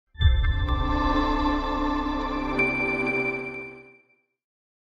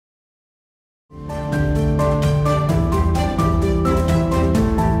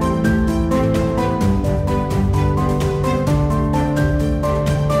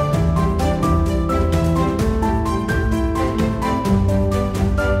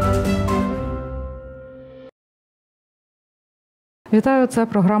Вітаю, це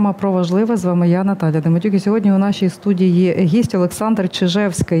програма «Про важливе». З вами я, Наталя Демедюк. І сьогодні у нашій студії гість Олександр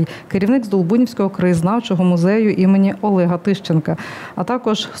Чижевський, керівник Здолбунівського краєзнавчого музею імені Олега Тищенка, а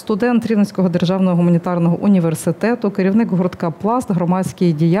також студент Рівненського державного гуманітарного університету, керівник гуртка «Пласт»,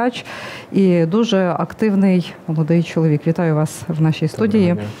 громадський діяч і дуже активний молодий чоловік. Вітаю вас в нашій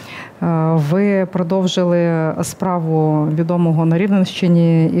студії. Ви продовжили справу відомого на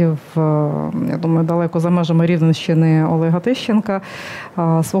Рівненщині і я думаю, далеко за межами Рівненщини Олега Тищенка.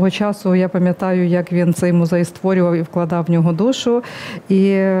 Свого часу я пам'ятаю, як він цей музей створював і вкладав в нього душу.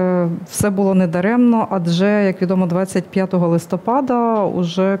 І все було недаремно, адже, як відомо, 25 листопада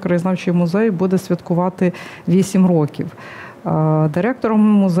уже краєзнавчий музей буде святкувати 8 років. Директором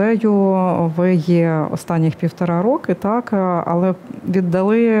музею ви є останніх 1,5 роки, так, але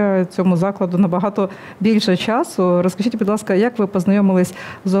віддали цьому закладу набагато більше часу. Розкажіть, будь ласка, як ви познайомились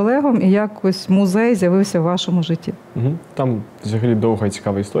з Олегом і як ось музей з'явився в вашому житті? Там взагалі довга і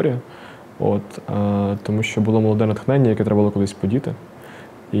цікава історія, тому що було молоде натхнення, яке треба було колись подіти.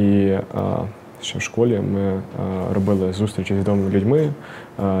 І ще в школі ми робили зустрічі з відомими людьми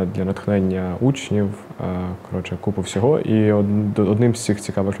для натхнення учнів, купу всього. І одним з цих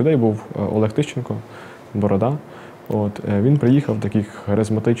цікавих людей був Олег Тищенко, Борода. Він приїхав, такий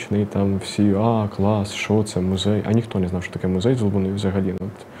харизматичний, там всі, клас, що це, музей. А ніхто не знав, що таке музей в Здолбунові взагалі.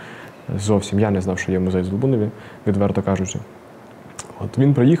 Зовсім я не знав, що є музей в Здолбунові, відверто кажучи.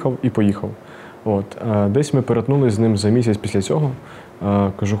 Він приїхав і поїхав. Десь ми перетнулись з ним за місяць після цього.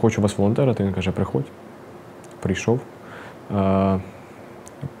 Кажу, хочу вас волонтерити. Він каже, приходь. Прийшов.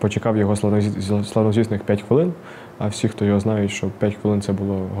 Почекав його славнозвісних 5 хвилин, а всі, хто його знають, що 5 хвилин це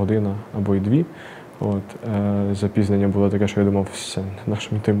було година або й 2. Запізнення було таке, що я думав, все,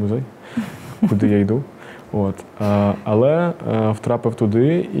 нащо мені той музей, куди я йду. Але втрапив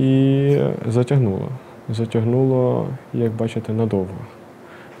туди і затягнуло. Затягнуло, як бачите, надовго.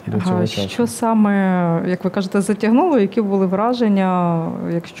 Що саме, як ви кажете, затягнуло? Які були враження,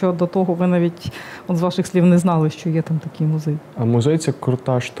 якщо до того ви навіть з ваших слів не знали, що є там такий музей? Музей – це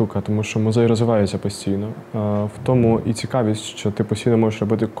крута штука, тому що музей розвивається постійно. В тому і цікавість, що ти постійно можеш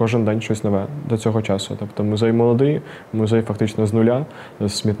робити кожен день щось нове до цього часу. Тобто музей молодий, музей фактично з нуля,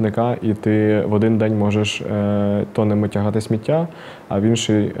 з смітника, і ти в один день можеш тоннами тягати сміття, а в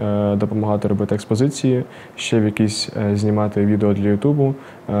інший допомагати робити експозиції, ще в якісь знімати відео для Ютубу,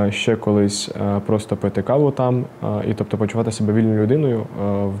 ще колись просто пити каву там, і тобто почувати себе вільною людиною.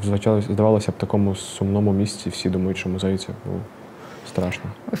 Здавалося б, в такому сумному місці всі думають, що музей це страшно.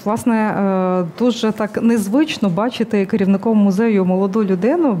 Власне, дуже так незвично бачити керівником музею молоду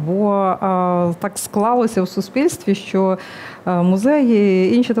людину, бо так склалося в суспільстві, що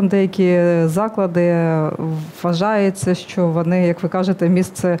музеї, інші там деякі заклади, вважається, що вони, як ви кажете,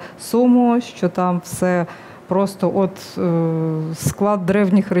 місце суму, що там все просто склад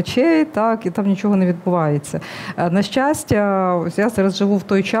древніх речей, так, і там нічого не відбувається. На щастя, я зараз живу в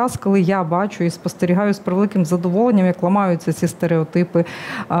той час, коли я бачу і спостерігаю з превеликим задоволенням, як ламаються ці стереотипи,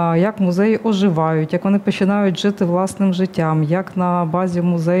 як музеї оживають, як вони починають жити власним життям, як на базі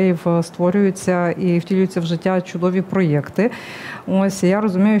музеїв створюються і втілюються в життя чудові проєкти. Я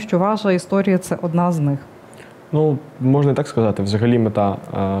розумію, що ваша історія – це одна з них. Можна і так сказати. Взагалі мета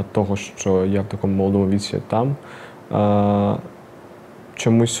того, що я в такому молодому віці там,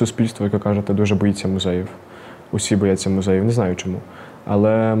 чомусь суспільство, як ви кажете, дуже боїться музеїв. Усі бояться музеїв, не знаю чому.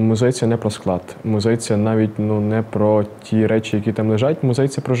 Але музей – це не про склад. Музей – це навіть не про ті речі, які там лежать. Музей –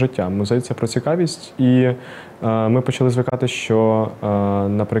 це про життя. Музей – це про цікавість. І ми почали звикати, що,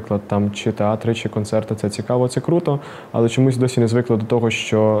 наприклад, там чи театри, чи концерти – це цікаво, це круто, але чомусь досі не звикли до того,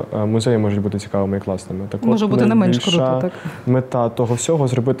 що музеї можуть бути цікавими і класними. Може бути не менш круто, так? Мета того всього –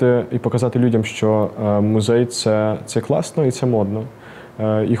 зробити і показати людям, що музей – це класно і це модно.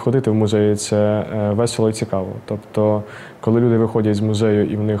 І ходити в музеї – це весело і цікаво. Тобто, коли люди виходять з музею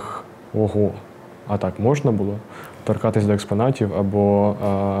і в них ого, а так можна було торкатись до експонатів, або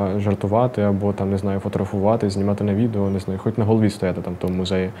жартувати, або там, не знаю, фотографувати, знімати на відео, не знаю, хоч на голові стояти там в тому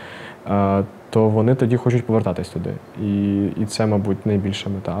музеї, то вони тоді хочуть повертатись туди. І це, мабуть, найбільша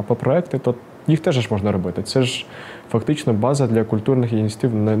мета. А по проекти, то їх теж можна робити. Це ж фактично база для культурних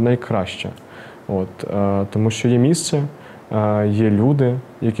ініціатив найкраща. Тому що є місце, є люди,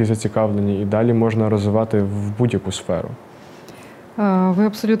 які зацікавлені, і далі можна розвивати в будь-яку сферу. Ви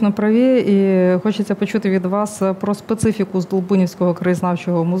абсолютно праві, і хочеться почути від вас про специфіку Здолбунівського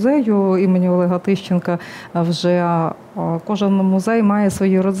краєзнавчого музею імені Олега Тищенка. Вже кожен музей має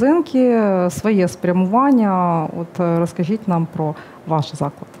свої родзинки, своє спрямування. Розкажіть нам про ваш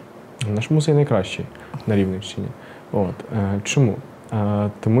заклад. Наш музей найкращий на Рівненщині. Чому?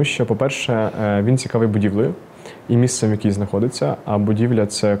 Тому що, по-перше, він цікавий будівлею. і місцем, в якій знаходиться. А будівля –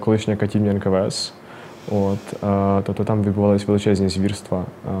 це колишня катівня НКВС. Тобто там відбувалися величезні звірства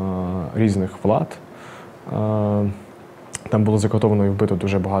різних влад. Там було закатовано і вбито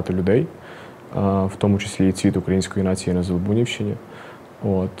дуже багато людей, в тому числі і цвіт української нації на Здолбунівщині.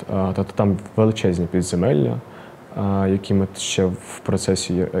 Тобто там величезні підземелля, які ми ще в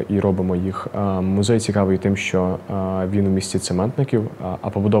процесі і робимо їх. Музей цікавий тим, що він у місті цементників, а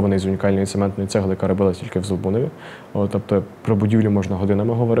побудований з унікальної цементної цегли, яка робилась тільки в Здолбуневі. Тобто про будівлю можна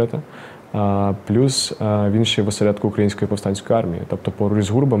годинами говорити. Плюс він ще в осередку Української повстанської армії, тобто поруч з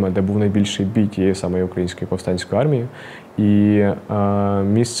Гурбами, де був найбільший бій тієї самої Української повстанської армії. І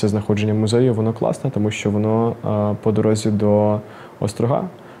місце знаходження музею, воно класне, тому що воно по дорозі до Острога,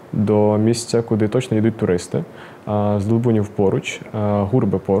 до місця, куди точно йдуть туристи. Здолбунів поруч,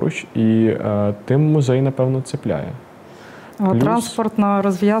 Гурби поруч, і тим музей, напевно, цепляє. Транспортна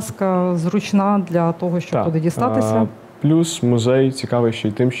розв'язка зручна для того, щоб туди дістатися? Плюс музей цікавий ще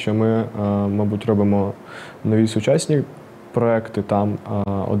й тим, що ми, мабуть, робимо нові сучасні проекти там.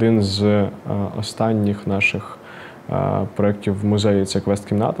 Один з останніх наших проєктів в музеї – це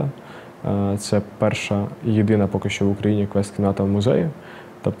квест-кімната. Це перша і єдина поки що в Україні квест-кімната в музеї.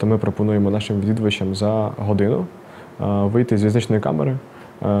 Тобто ми пропонуємо нашим відвідувачам за годину вийти з в'язичної камери,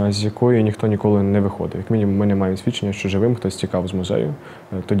 з якої ніхто ніколи не виходить. Як мінімум, ми не маємо свідчення, що живим хтось тікав з музею,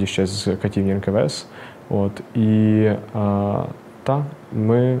 тоді ще з катівні НКВС.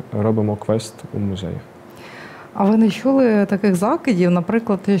 Ми робимо квест у музеї. А ви не чули таких закидів,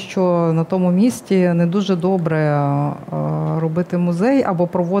 наприклад, що на тому місці не дуже добре робити музей або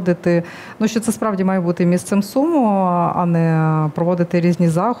проводити, що це справді має бути місцем суму, а не проводити різні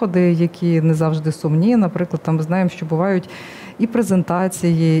заходи, які не завжди сумні. Наприклад, там ми знаємо, що бувають і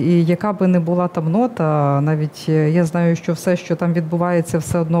презентації, і яка би не була там нота, навіть я знаю, що все, що там відбувається,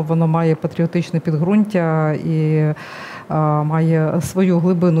 все одно воно має патріотичне підґрунтя і має свою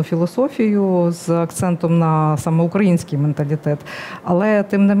глибину філософію з акцентом на саме український менталітет. Але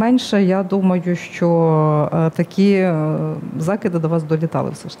тим не менше, я думаю, що такі закиди до вас долітали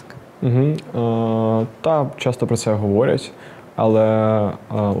все ж таки. Часто про це говорять, але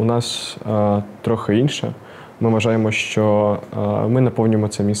у нас трохи інше. Ми вважаємо, що ми наповнюємо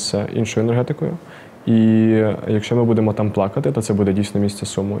це місце іншою енергетикою. І якщо ми будемо там плакати, то це буде дійсно місце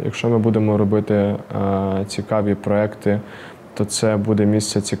суму. Якщо ми будемо робити цікаві проекти, то це буде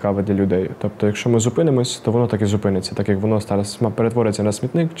місце цікаве для людей. Тобто, якщо ми зупинимось, то воно так і зупиниться, так як воно перетвориться на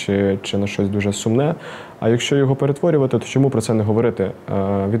смітник чи на щось дуже сумне. А якщо його перетворювати, то чому про це не говорити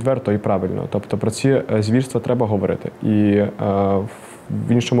відверто і правильно? Тобто про ці звірства треба говорити. І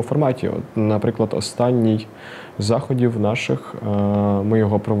в іншому форматі. Наприклад, останній з заходів наших, ми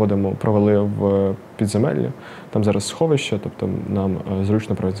його провели в підземеллі. Там зараз сховище, тобто нам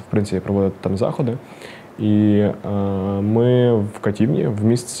зручно, в принципі, проводити там заходи. І ми в катівні, в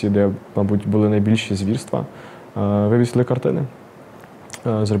місці, де, мабуть, були найбільші звірства, вивісили картини.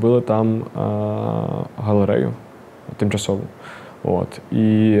 Зробили там галерею тимчасову.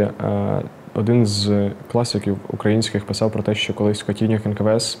 І один з класиків українських писав про те, що колись в катівнях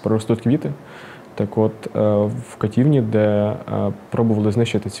НКВС проростуть квіти. Так от, в катівні, де пробували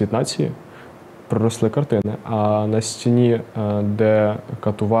знищити цвіт нації, проросли картини. А на стіні, де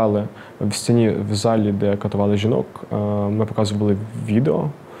катували, в залі, де катували жінок, ми показували відео.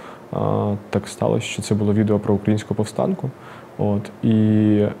 Так сталося, що це було відео про українську повстанку.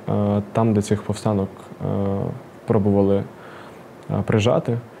 І там, де цих повстанок пробували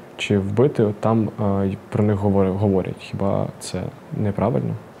прижати чи вбити, там про них говорять. Хіба це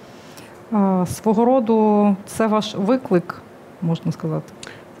неправильно? Свого роду це ваш виклик, можна сказати?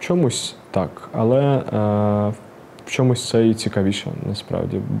 В чомусь так, але в чомусь це і цікавіше,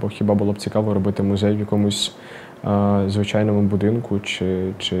 насправді. Бо хіба було б цікаво робити музей в якомусь звичайному будинку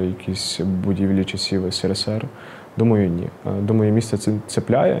чи якійсь будівлі часів СРСР? Думаю, ні. Думаю, місце це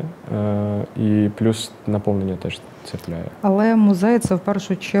цепляє, і плюс наповнення теж цепляє. Але музей – це в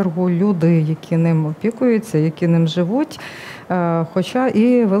першу чергу люди, які ним опікуються, які ним живуть. Хоча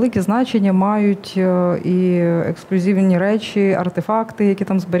і велике значення мають і ексклюзивні речі, артефакти, які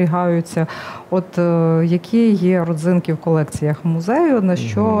там зберігаються. Які є родзинки в колекціях музею, на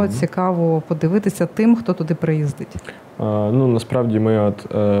що цікаво подивитися тим, хто туди приїздить? Насправді ми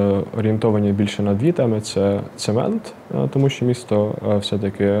орієнтовані більше на дві теми. Це цемент, тому що місто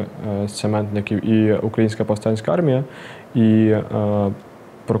все-таки з цементників, і Українська повстанська армія. І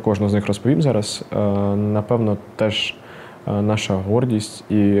про кожну з них розповім зараз. Напевно, теж наша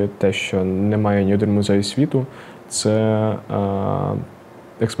гордість і те, що немає ні один музей світу, це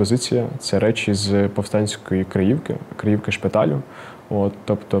експозиція, це речі з повстанської Криївки шпиталю.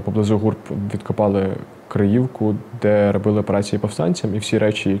 Тобто поблизу Гурб відкопали Криївку, де робили операції повстанцям, і всі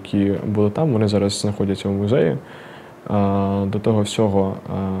речі, які були там, вони зараз знаходяться в музеї. До того всього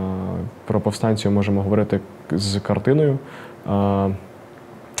про повстанців можемо говорити з картиною.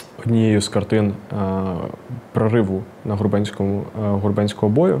 Однією з картин прориву на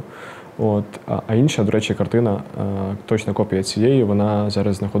Гурбенського бою. А інша, до речі, картина, точна копія цієї, вона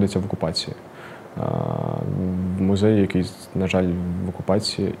зараз знаходиться в окупації. В музеї, який, на жаль, в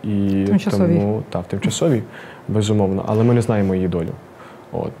окупації. І тимчасовій. Тому, в тимчасовій, безумовно, але ми не знаємо її долю.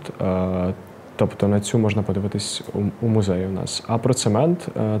 Тобто на цю можна подивитись у музеї у нас. А про цемент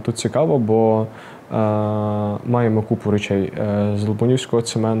тут цікаво, бо маємо купу речей з Здолбунівського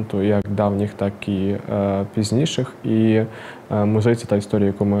цементу, як давніх, так і пізніших. І музей – це та історія,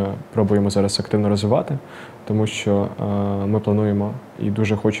 яку ми пробуємо зараз активно розвивати, тому що ми плануємо і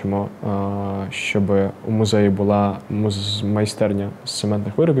дуже хочемо, щоб у музеї була майстерня з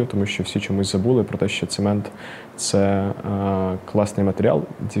цементних виробів, тому що всі чомусь забули про те, що цемент – це класний матеріал,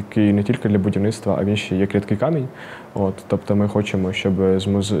 який не тільки для будівництва, а він ще є кліткий камінь. Тобто ми хочемо, щоб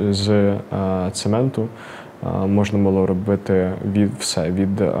з цементу можна було робити все,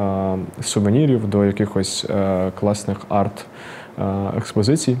 від сувенірів до якихось класних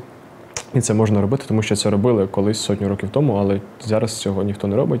арт-експозицій. І це можна робити, тому що це робили колись сотню років тому, але зараз цього ніхто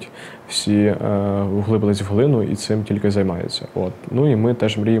не робить. Всі углибились в глину і цим тільки займаються. Ну і ми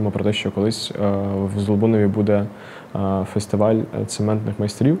теж мріємо про те, що колись в Здолбунові буде фестиваль цементних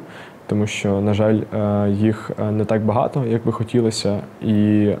майстрів, тому що, на жаль, їх не так багато, як би хотілося.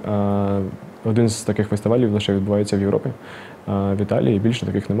 І один з таких фестивалів лише відбувається в Європі, в Італії, більше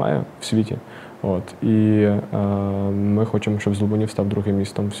таких немає в світі. І ми хочемо, щоб Здолбунів став другим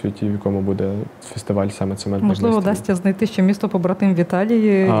містом в світі, в якому буде фестиваль саме цементних майстрів. Можливо, вдасться знайти ще місто-побратим в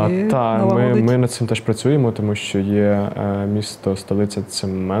Італії і Так, ми над цим теж працюємо, тому що є місто-столиця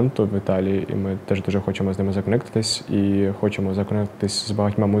цементу в Італії, і ми теж дуже хочемо з ними законектитись, і хочемо законектитись з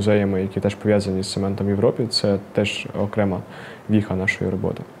багатьма музеями, які теж пов'язані з цементом в Європі. Це теж окрема віха нашої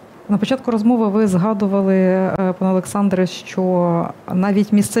роботи. На початку розмови ви згадували, пане Олександре, що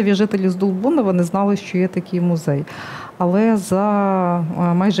навіть місцеві жителі Здолбунова не знали, що є такий музей. Але за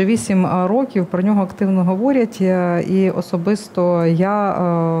майже 8 років про нього активно говорять, і особисто я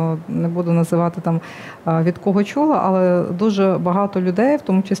не буду називати там від кого чула, але дуже багато людей, в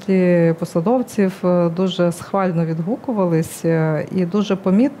тому числі посадовців, дуже схвально відгукувались, і дуже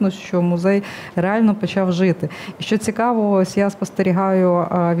помітно, що музей реально почав жити. І що цікаво, ось я спостерігаю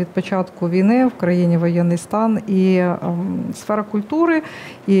від початку війни в країні воєнний стан, і сфера культури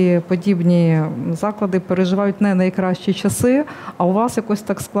і подібні заклади переживають не найкращі часи, а у вас якось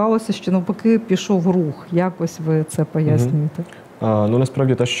так склалося, що навпаки пішов рух. Якось ви це пояснюєте?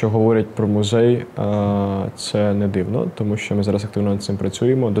 Насправді те, що говорять про музей, це не дивно, тому що ми зараз активно над цим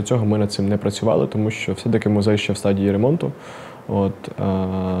працюємо. До цього ми над цим не працювали, тому що все-таки музей ще в стадії ремонту.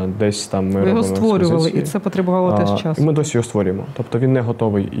 Десь там ми робимо його створювали, експозиції. і це потребувало теж часу. І ми досі його створюємо. Тобто він не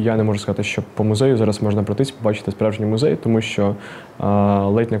готовий. І я не можу сказати, що по музею зараз можна пройтись, побачити справжній музей, тому що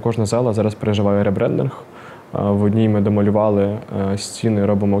ледь не кожна зала зараз переживає ребрендинг. В одній ми домалювали стіни,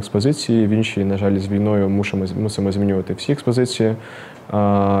 робимо експозиції, в іншій, на жаль, з війною мусимо змінювати всі експозиції.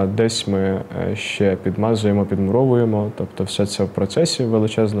 Десь ми ще підмазуємо, підмуровуємо, тобто все це в процесі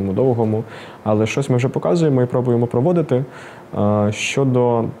величезному, довгому. Але щось ми вже показуємо і пробуємо проводити.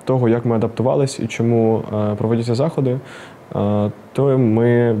 Щодо того, як ми адаптувались і чому проводяться заходи, то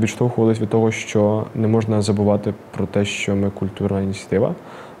ми відштовхувалися від того, що не можна забувати про те, що ми культурна ініціатива.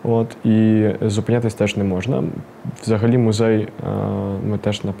 І зупинятись теж не можна. Взагалі музей, ми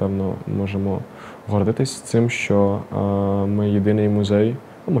теж, напевно, можемо гордитись цим, що ми єдиний музей,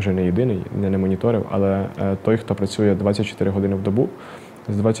 може не єдиний, не моніторив, але той, хто працює 24 години в добу.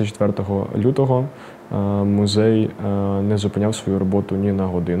 З 24 лютого музей не зупиняв свою роботу ні на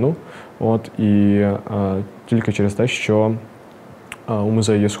годину. І тільки через те, що у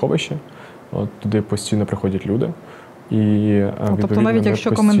музеї є сховище, туди постійно приходять люди. І, тобто навіть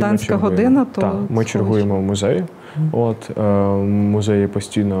якщо комендантська година, то... Так, ми чергуємо в музеї. Музеї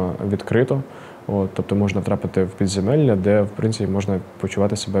постійно відкрито. Тобто можна втрапити в підземелля, де, в принципі, можна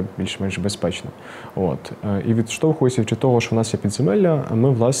почувати себе більш-менш безпечно. І відштовхуючись від того, що в нас є підземелля, ми,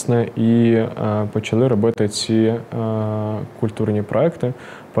 власне, і почали робити ці культурні проекти.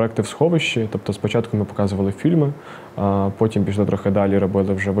 проекти в сховищі. Тобто спочатку ми показували фільми, потім пішли трохи далі,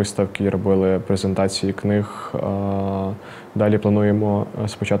 робили вже виставки, робили презентації книг. Далі плануємо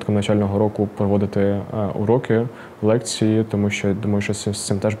з початком навчального року проводити уроки, лекції, тому що я думаю, що з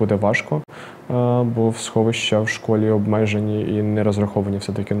цим теж буде важко, бо в сховища в школі обмежені і не розраховані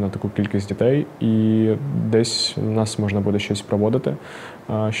все-таки на таку кількість дітей. І десь у нас можна буде щось проводити,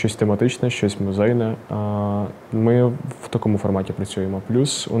 щось тематичне, щось музейне. Ми в такому форматі працюємо.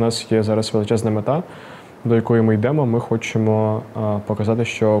 Плюс у нас є зараз величезна мета, до якої ми йдемо. Ми хочемо показати,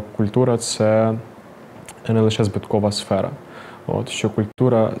 що культура – це не лише збиткова сфера. Що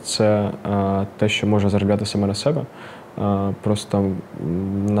культура – це те, що може заробляти саме на себе. Просто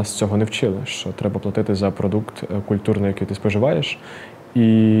нас цього не вчили, що треба платити за продукт культурний, який ти споживаєш.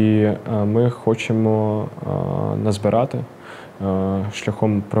 І ми хочемо назбирати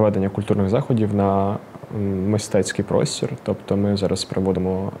шляхом проведення культурних заходів на мистецький простір. Тобто ми зараз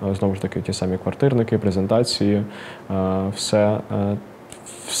проводимо, знову ж таки, ті самі квартирники, презентації,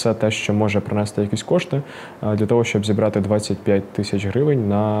 все те, що може принести якісь кошти, для того, щоб зібрати 25 тисяч гривень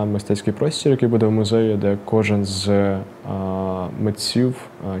на мистецький простір, який буде в музеї, де кожен з митців,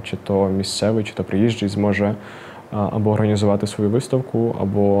 чи то місцевий, чи то приїжджий, зможе або організувати свою виставку,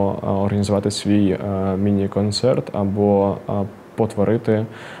 або організувати свій міні-концерт, або потворити,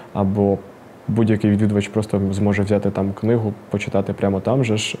 або будь-який відвідувач просто зможе взяти там книгу, почитати прямо там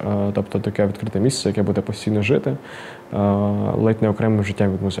же ж. Тобто таке відкрите місце, яке буде постійно жити, ледь не окремим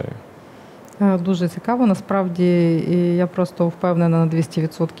життям від музею. Дуже цікаво, насправді, і я просто впевнена на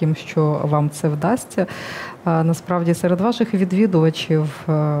 200%, що вам це вдасться. Насправді, серед ваших відвідувачів,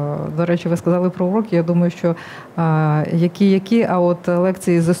 до речі, ви сказали про уроки, я думаю, що які, а от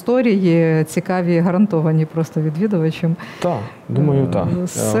лекції з історії цікаві, гарантовані просто відвідувачам. Так, думаю, так.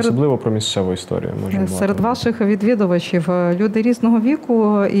 Особливо про місцеву історію. Серед ваших відвідувачів люди різного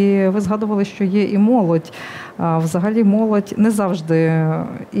віку, і ви згадували, що є і молодь. Взагалі молодь не завжди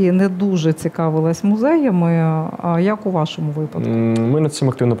і не дуже цікавилась музеями. Як у вашому випадку? Ми над цим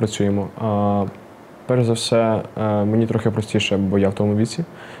активно працюємо. Перш за все, мені трохи простіше, бо я в тому віці.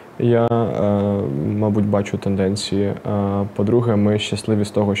 Я, мабуть, бачу тенденції. По-друге, ми щасливі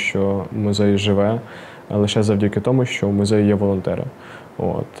з того, що музей живе лише завдяки тому, що в музеї є волонтери.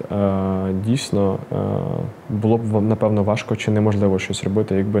 Дійсно, було б, напевно, важко чи неможливо щось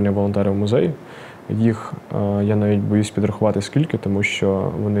робити, якби не волонтери в музеї. Їх, я навіть боюсь підрахувати скільки, тому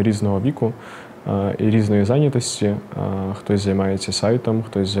що вони різного віку і різної зайнятості. Хтось займається сайтом,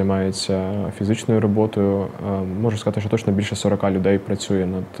 хтось займається фізичною роботою. Можу сказати, що точно більше 40 людей працює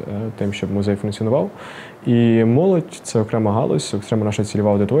над тим, щоб музей функціонував. І молодь – це окрема галузь, окрема наша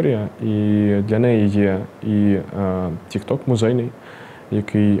цільова аудиторія. І для неї є і TikTok музейний,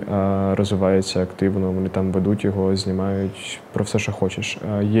 який розвивається активно, вони там ведуть його, знімають про все, що хочеш.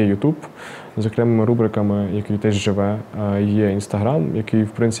 Є YouTube з окремими рубриками, який теж живе. Є Instagram, який, в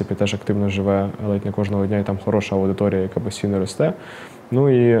принципі, теж активно живе, ледь не кожного дня, і там хороша аудиторія, яка постійно росте. Ну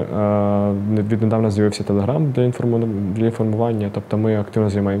і віднедавна з'явився Telegram для інформування, тобто ми активно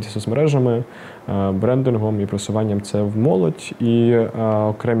займаємося соцмережами, брендингом і просуванням це в молодь. І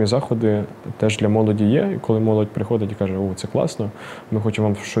окремі заходи теж для молоді є. І коли молодь приходить і каже, о, це класно, ми хочемо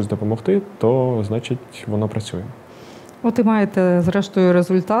вам щось допомогти, то, значить, воно працює. От і маєте, зрештою,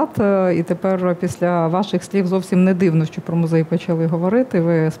 результат, і тепер після ваших слів зовсім не дивно, що про музей почали говорити.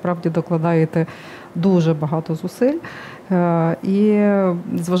 Ви справді докладаєте дуже багато зусиль. І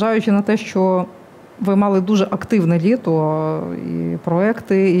зважаючи на те, що ви мали дуже активне літо, і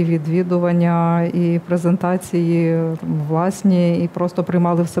проекти, і відвідування, і презентації власні, і просто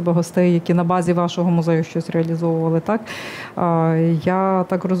приймали в себе гостей, які на базі вашого музею щось реалізовували, так? Я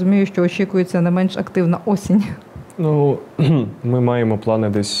так розумію, що очікується не менш активна осінь. Ну, ми маємо плани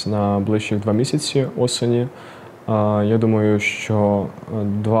десь на ближчих 2 місяці осені. Я думаю, що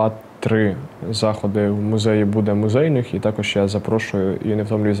 2-3 заходи в музеї буде музейних, і також я запрошую і не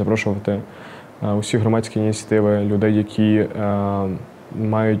втомлююсь запрошувати усі громадські ініціативи, людей, які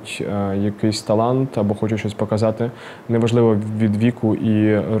мають якийсь талант або хочуть щось показати, неважливо від віку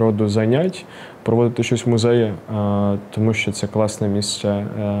і роду занять, проводити щось в музеї, тому що це класне місце,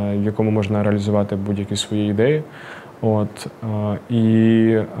 в якому можна реалізувати будь-які свої ідеї.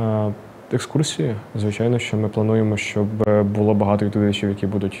 І екскурсії, звичайно, що ми плануємо, щоб було багато відвідувачів, які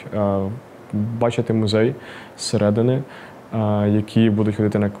будуть бачити музей зсередини, які будуть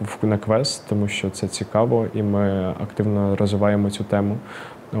ходити на квест, тому що це цікаво, і ми активно розвиваємо цю тему.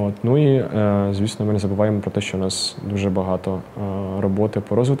 Ну і, звісно, ми не забуваємо про те, що у нас дуже багато роботи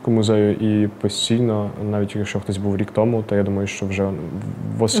по розвитку музею, і постійно, навіть якщо хтось був рік тому, то я думаю, що вже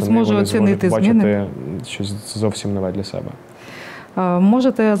восени вони зможуть бачити щось зовсім нове для себе.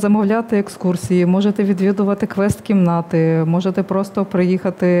 Можете замовляти екскурсії, можете відвідувати квест-кімнати, можете просто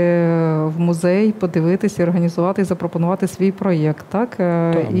приїхати в музей, подивитися, організувати і запропонувати свій проєкт. Так,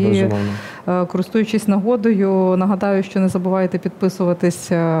 і безумовно. Користуючись нагодою, нагадаю, що не забувайте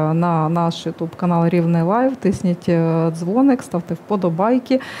підписуватись на наш YouTube-канал Рівне Лайв, тисніть дзвоник, ставте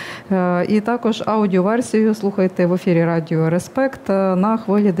вподобайки. І також аудіоверсію слухайте в ефірі Радіо Респект на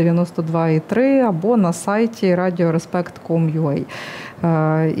хвилі 92,3 або на сайті radioreспект.com.ua.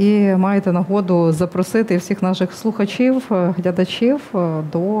 І маєте нагоду запросити всіх наших слухачів, глядачів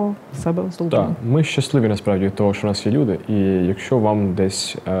до себе в Здолбуні. Так, ми щасливі насправді від того, що у нас є люди, і якщо вам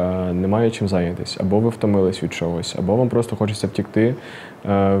десь немає чим зайнятися, або ви втомились від чогось, або вам просто хочеться втікти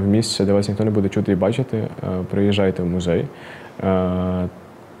в місце, де вас ніхто не буде чути і бачити, приїжджайте в музей.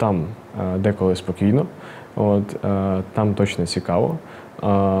 Там деколи спокійно, там точно цікаво,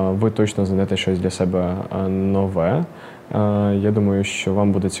 ви точно знайдете щось для себе нове. Я думаю, що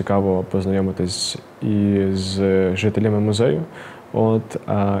вам буде цікаво познайомитись і з жителями музею. Ви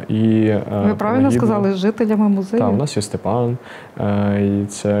правильно сказали, з жителями музею? Так, у нас є Степан, і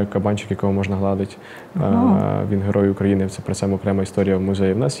це кабанчик, якого можна гладити. Він герой України, це про це окрема історія в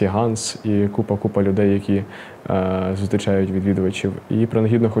музеї. У нас є Ганс і купа людей, які зустрічають відвідувачів. І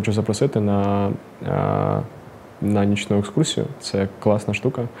принагідно хочу запросити на нічну екскурсію. Це класна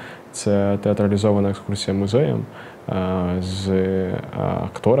штука. Це театралізована екскурсія музеєм з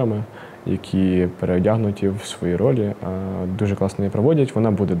акторами, які переодягнуті в свої ролі. Дуже класно її проводять.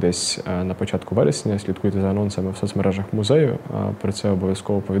 Вона буде десь на початку вересня. Слідкуйте за анонсами в соцмережах музею. Про це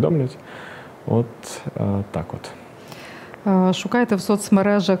обов'язково повідомлять. Так от. Шукайте в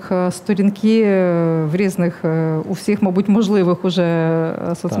соцмережах сторінки в різних, у всіх, мабуть, можливих уже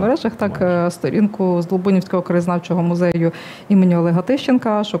соцмережах. Так, сторінку Здолбунівського краєзнавчого музею імені Олега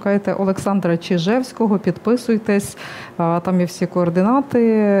Тищенка. Шукайте Олександра Чижевського, підписуйтесь, там є всі координати.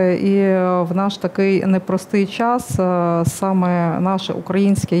 І в наш такий непростий час саме наше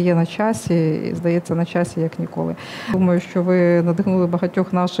українське є на часі, і, здається, на часі як ніколи. Думаю, що ви надихнули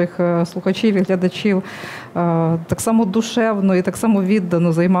багатьох наших слухачів і глядачів так само душевно і так само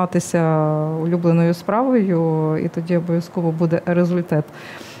віддано займатися улюбленою справою, і тоді обов'язково буде результат.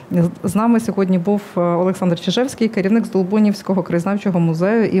 З нами сьогодні був Олександр Чижевський, керівник Здолбунівського краєзнавчого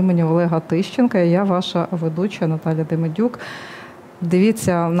музею імені Олега Тищенка. І я ваша ведуча Наталя Демедюк.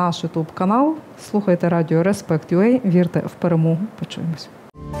 Дивіться наш YouTube-канал, слухайте радіо Респект.ua, вірте в перемогу. Почуємось.